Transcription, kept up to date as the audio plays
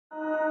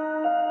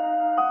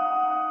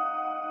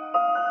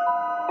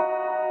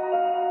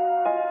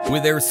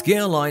With their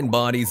scale-lined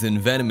bodies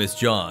and venomous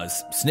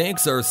jaws,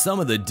 snakes are some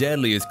of the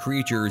deadliest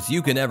creatures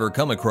you can ever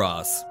come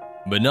across.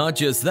 But not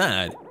just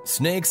that,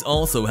 snakes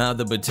also have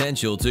the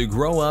potential to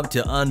grow up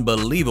to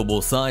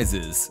unbelievable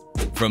sizes.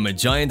 From a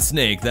giant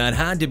snake that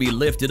had to be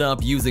lifted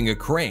up using a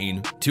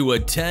crane, to a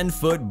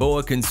 10-foot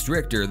boa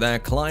constrictor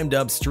that climbed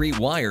up street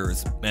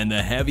wires, and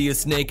the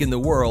heaviest snake in the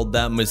world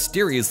that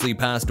mysteriously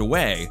passed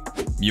away,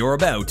 you're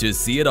about to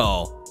see it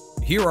all.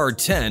 Here are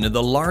 10 of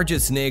the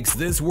largest snakes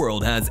this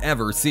world has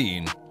ever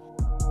seen.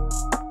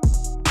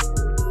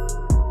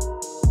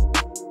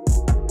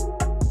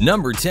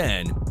 Number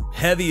 10.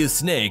 Heaviest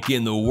snake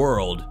in the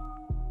world.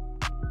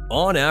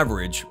 On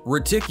average,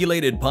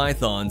 reticulated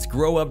pythons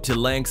grow up to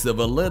lengths of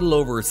a little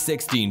over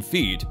 16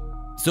 feet,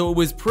 so it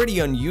was pretty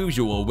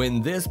unusual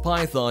when this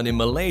python in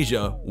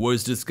Malaysia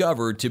was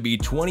discovered to be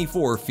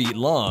 24 feet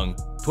long,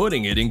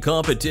 putting it in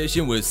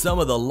competition with some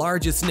of the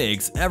largest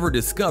snakes ever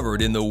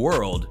discovered in the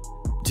world.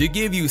 To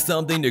give you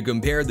something to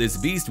compare this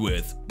beast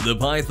with, the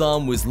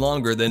python was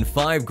longer than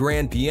 5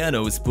 grand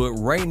pianos put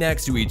right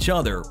next to each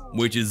other,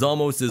 which is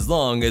almost as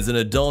long as an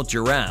adult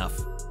giraffe.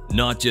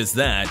 Not just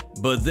that,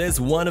 but this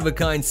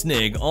one-of-a-kind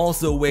snake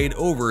also weighed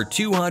over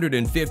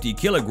 250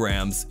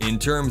 kilograms in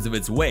terms of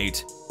its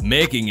weight,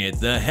 making it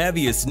the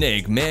heaviest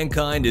snake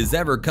mankind has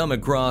ever come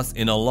across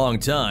in a long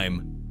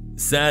time.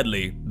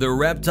 Sadly, the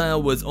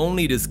reptile was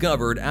only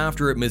discovered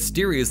after it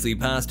mysteriously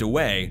passed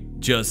away,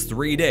 just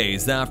 3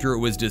 days after it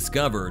was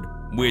discovered,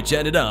 which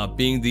ended up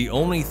being the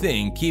only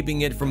thing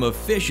keeping it from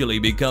officially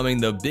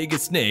becoming the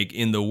biggest snake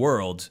in the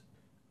world.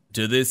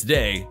 To this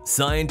day,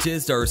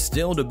 scientists are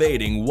still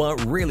debating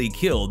what really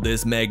killed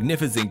this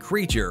magnificent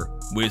creature,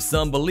 with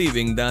some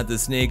believing that the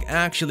snake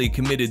actually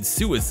committed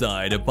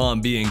suicide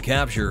upon being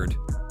captured.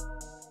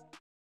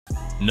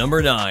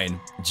 Number 9.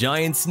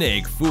 Giant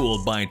snake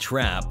fooled by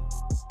trap.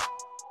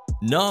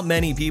 Not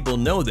many people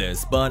know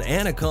this, but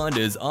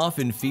anacondas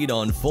often feed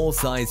on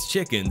full-size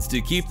chickens to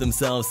keep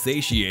themselves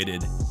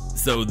satiated.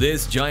 So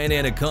this giant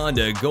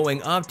anaconda,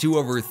 going up to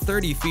over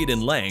 30 feet in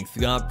length,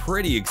 got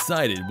pretty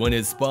excited when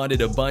it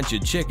spotted a bunch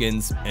of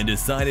chickens and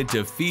decided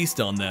to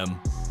feast on them.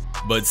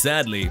 But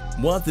sadly,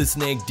 what the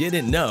snake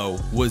didn't know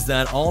was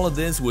that all of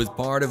this was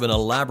part of an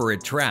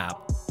elaborate trap.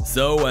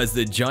 So as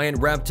the giant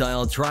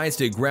reptile tries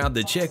to grab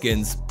the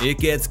chickens, it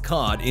gets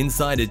caught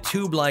inside a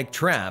tube-like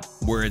trap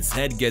where its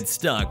head gets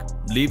stuck,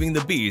 leaving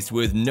the beast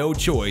with no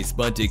choice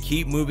but to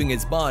keep moving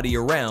its body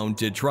around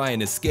to try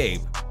and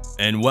escape.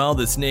 And while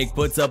the snake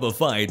puts up a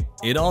fight,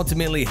 it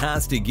ultimately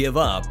has to give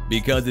up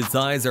because its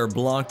eyes are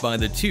blocked by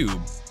the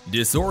tube,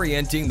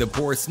 disorienting the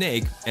poor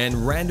snake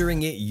and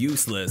rendering it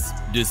useless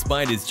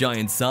despite its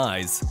giant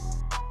size.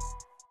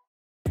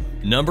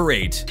 Number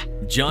 8.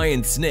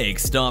 Giant snake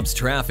stops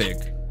traffic.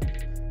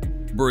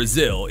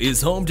 Brazil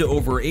is home to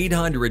over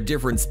 800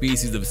 different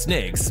species of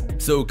snakes,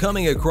 so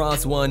coming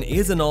across one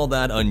isn't all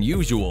that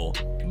unusual.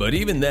 But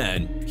even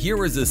then,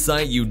 here is a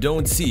sight you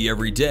don't see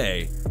every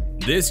day.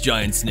 This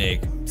giant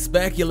snake,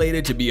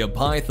 speculated to be a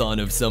python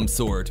of some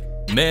sort,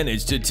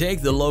 managed to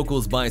take the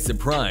locals by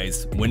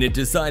surprise when it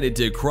decided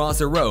to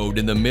cross a road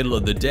in the middle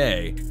of the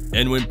day.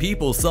 And when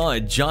people saw a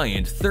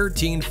giant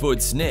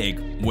 13-foot snake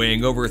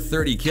weighing over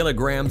 30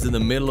 kilograms in the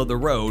middle of the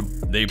road,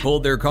 they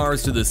pulled their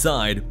cars to the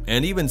side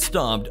and even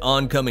stopped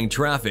oncoming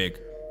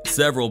traffic.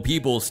 Several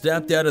people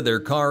stepped out of their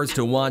cars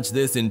to watch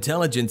this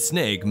intelligent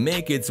snake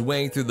make its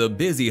way through the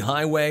busy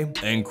highway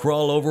and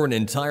crawl over an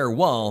entire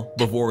wall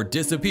before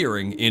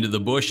disappearing into the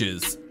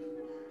bushes.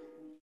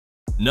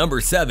 Number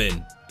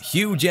 7.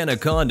 Huge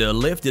anaconda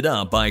lifted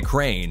up by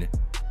crane.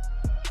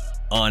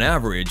 On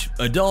average,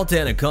 adult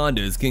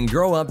anacondas can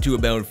grow up to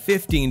about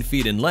 15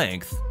 feet in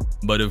length,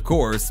 but of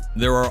course,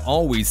 there are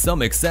always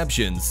some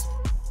exceptions.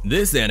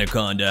 This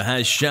anaconda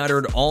has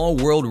shattered all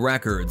world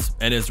records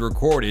and is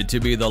recorded to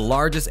be the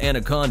largest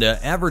anaconda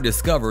ever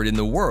discovered in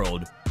the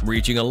world,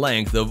 reaching a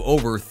length of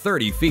over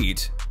 30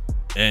 feet.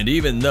 And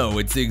even though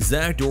its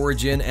exact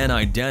origin and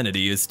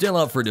identity is still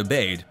up for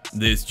debate,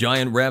 this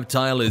giant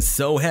reptile is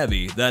so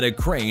heavy that a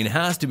crane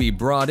has to be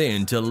brought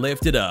in to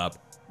lift it up.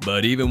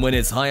 But even when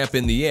it's high up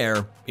in the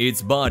air,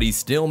 its body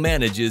still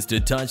manages to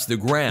touch the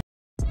ground.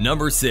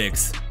 Number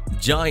 6.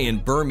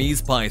 Giant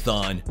Burmese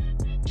python.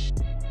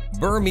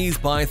 Burmese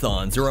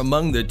pythons are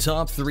among the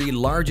top 3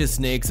 largest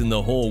snakes in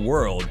the whole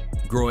world,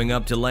 growing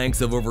up to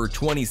lengths of over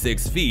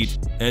 26 feet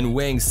and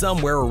weighing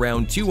somewhere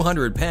around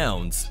 200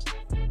 pounds.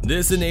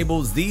 This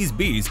enables these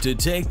beasts to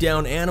take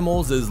down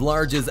animals as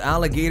large as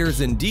alligators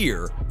and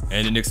deer,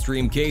 and in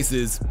extreme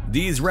cases,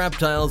 these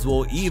reptiles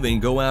will even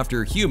go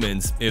after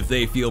humans if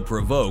they feel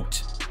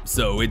provoked.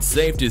 So it's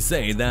safe to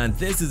say that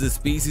this is a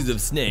species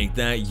of snake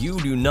that you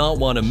do not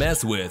want to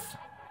mess with.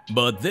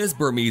 But this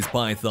Burmese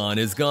python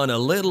has gone a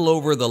little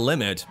over the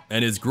limit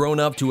and has grown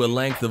up to a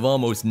length of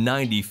almost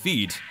 90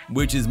 feet,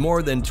 which is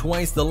more than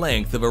twice the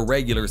length of a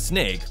regular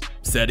snake,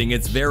 setting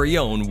its very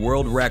own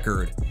world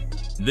record.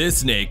 This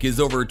snake is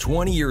over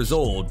 20 years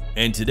old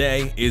and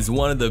today is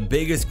one of the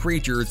biggest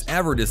creatures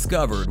ever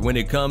discovered when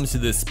it comes to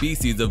the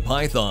species of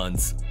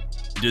pythons.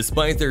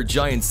 Despite their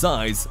giant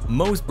size,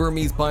 most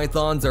Burmese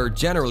pythons are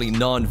generally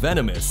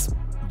non-venomous.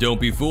 Don't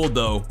be fooled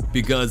though,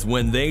 because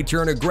when they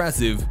turn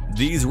aggressive,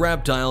 these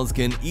reptiles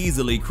can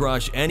easily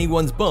crush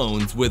anyone's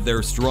bones with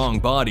their strong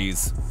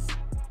bodies.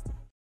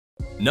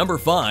 Number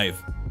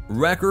 5.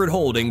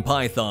 Record-holding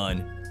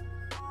python.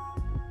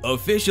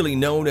 Officially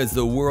known as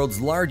the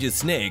world's largest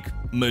snake,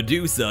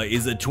 Medusa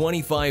is a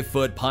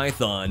 25-foot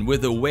python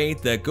with a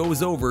weight that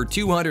goes over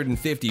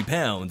 250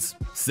 pounds,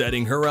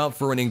 setting her up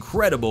for an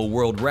incredible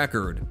world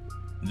record.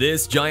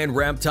 This giant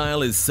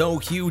reptile is so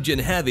huge and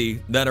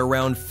heavy that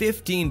around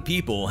 15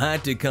 people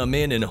had to come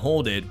in and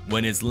hold it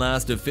when its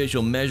last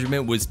official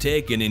measurement was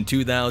taken in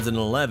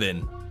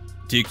 2011.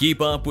 To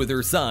keep up with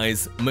her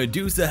size,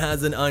 Medusa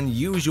has an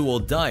unusual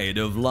diet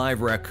of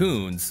live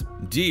raccoons,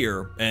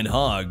 deer, and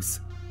hogs.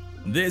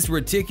 This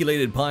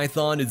reticulated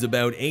python is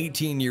about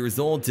 18 years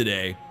old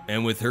today,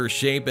 and with her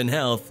shape and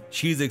health,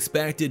 she's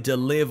expected to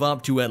live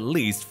up to at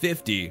least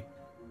 50.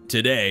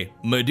 Today,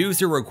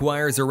 Medusa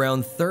requires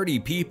around 30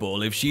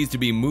 people if she's to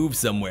be moved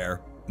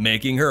somewhere,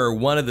 making her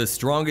one of the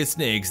strongest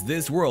snakes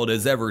this world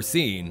has ever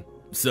seen.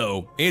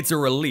 So, it's a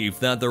relief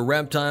that the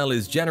reptile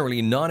is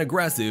generally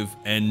non-aggressive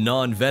and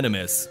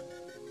non-venomous.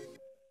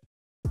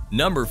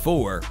 Number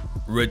 4.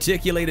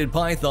 Reticulated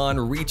python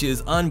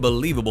reaches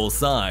unbelievable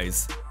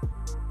size.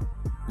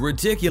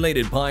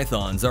 Reticulated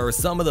pythons are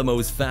some of the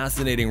most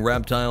fascinating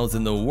reptiles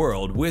in the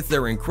world with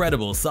their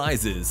incredible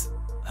sizes.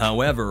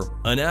 However,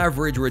 an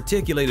average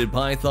reticulated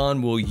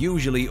python will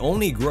usually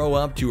only grow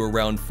up to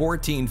around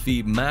 14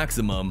 feet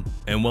maximum,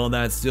 and while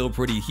that's still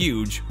pretty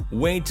huge,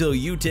 wait till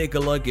you take a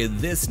look at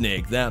this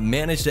snake that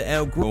managed to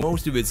outgrow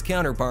most of its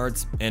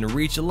counterparts and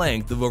reach a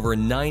length of over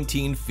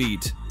 19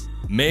 feet,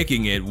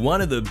 making it one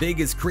of the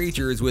biggest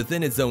creatures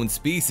within its own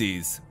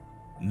species.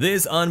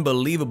 This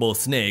unbelievable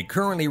snake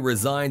currently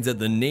resides at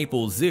the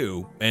Naples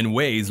Zoo and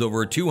weighs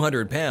over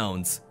 200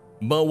 pounds.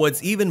 But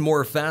what's even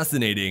more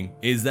fascinating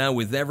is that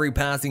with every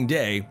passing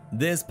day,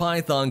 this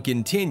python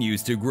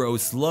continues to grow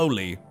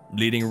slowly,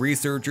 leading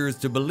researchers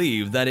to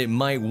believe that it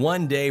might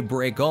one day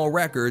break all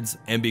records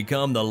and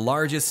become the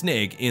largest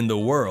snake in the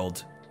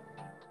world.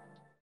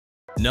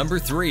 Number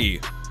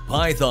 3.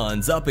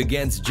 Pythons up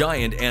against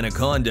giant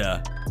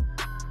anaconda.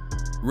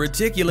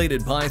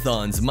 Reticulated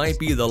pythons might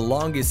be the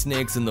longest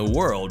snakes in the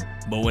world,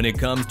 but when it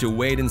comes to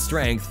weight and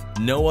strength,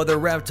 no other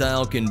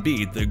reptile can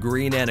beat the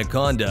green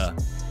anaconda.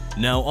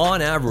 Now, on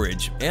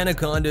average,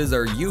 anacondas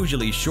are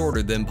usually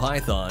shorter than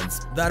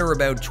pythons that are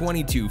about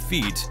 22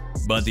 feet,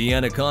 but the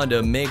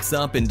anaconda makes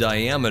up in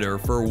diameter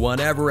for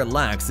whatever it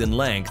lacks in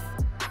length.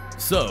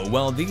 So,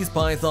 while these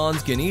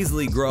pythons can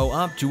easily grow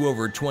up to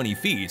over 20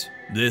 feet,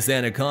 this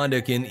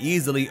anaconda can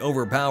easily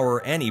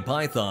overpower any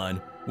python,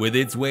 with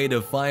its weight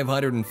of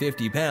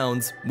 550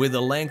 pounds with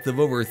a length of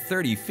over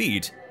 30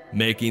 feet,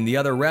 making the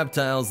other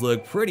reptiles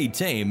look pretty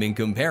tame in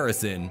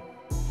comparison.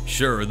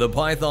 Sure, the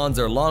pythons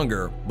are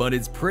longer, but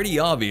it's pretty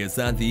obvious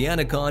that the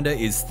anaconda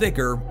is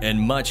thicker and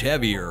much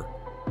heavier.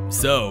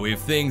 So, if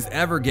things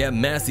ever get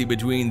messy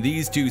between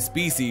these two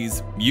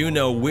species, you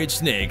know which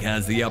snake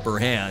has the upper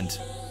hand.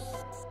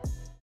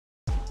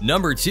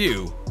 Number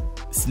 2.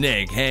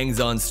 Snake hangs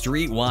on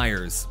street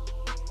wires.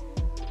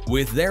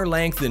 With their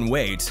length and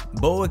weight,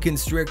 boa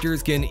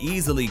constrictors can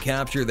easily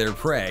capture their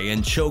prey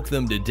and choke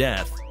them to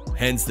death,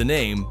 hence the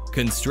name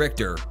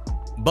constrictor.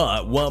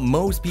 But what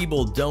most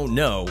people don't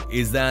know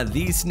is that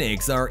these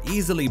snakes are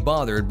easily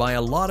bothered by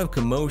a lot of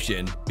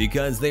commotion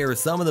because they are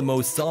some of the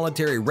most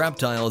solitary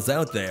reptiles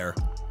out there,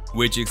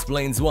 which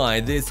explains why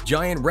this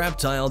giant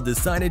reptile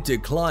decided to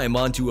climb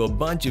onto a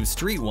bunch of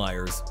street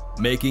wires,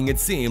 making it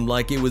seem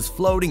like it was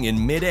floating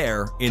in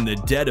midair in the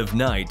dead of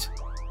night.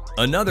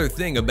 Another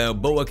thing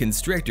about boa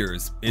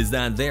constrictors is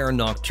that they are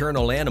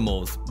nocturnal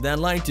animals that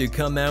like to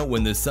come out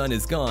when the sun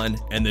is gone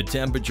and the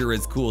temperature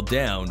has cooled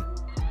down,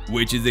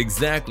 which is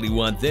exactly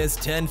what this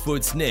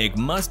 10-foot snake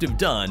must have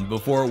done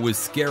before it was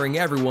scaring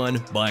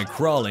everyone by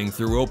crawling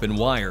through open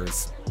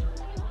wires.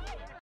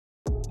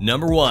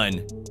 Number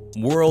 1.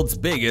 World's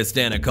biggest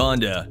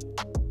anaconda.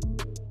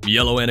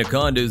 Yellow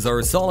anacondas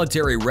are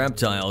solitary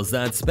reptiles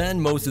that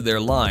spend most of their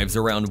lives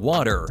around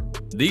water.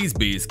 These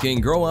beasts can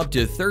grow up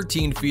to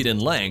 13 feet in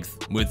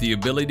length, with the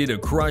ability to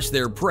crush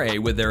their prey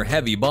with their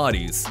heavy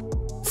bodies.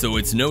 So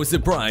it's no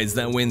surprise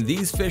that when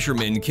these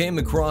fishermen came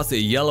across a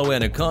yellow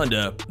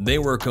anaconda, they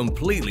were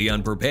completely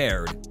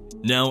unprepared.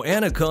 Now,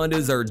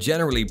 anacondas are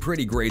generally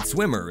pretty great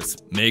swimmers,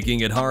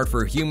 making it hard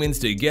for humans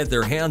to get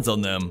their hands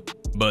on them.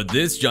 But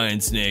this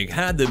giant snake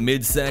had the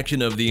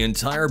midsection of the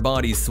entire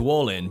body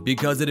swollen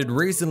because it had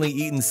recently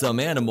eaten some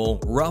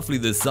animal roughly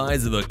the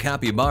size of a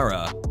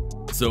capybara.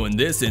 So in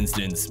this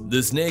instance,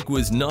 the snake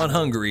was not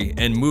hungry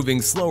and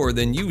moving slower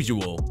than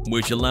usual,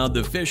 which allowed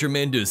the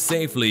fishermen to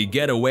safely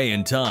get away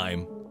in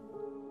time.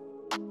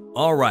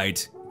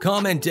 Alright,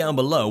 comment down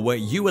below what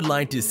you would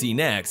like to see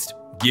next,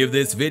 give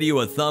this video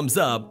a thumbs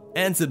up,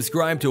 and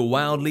subscribe to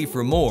Wildly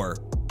for more.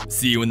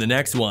 See you in the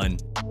next one.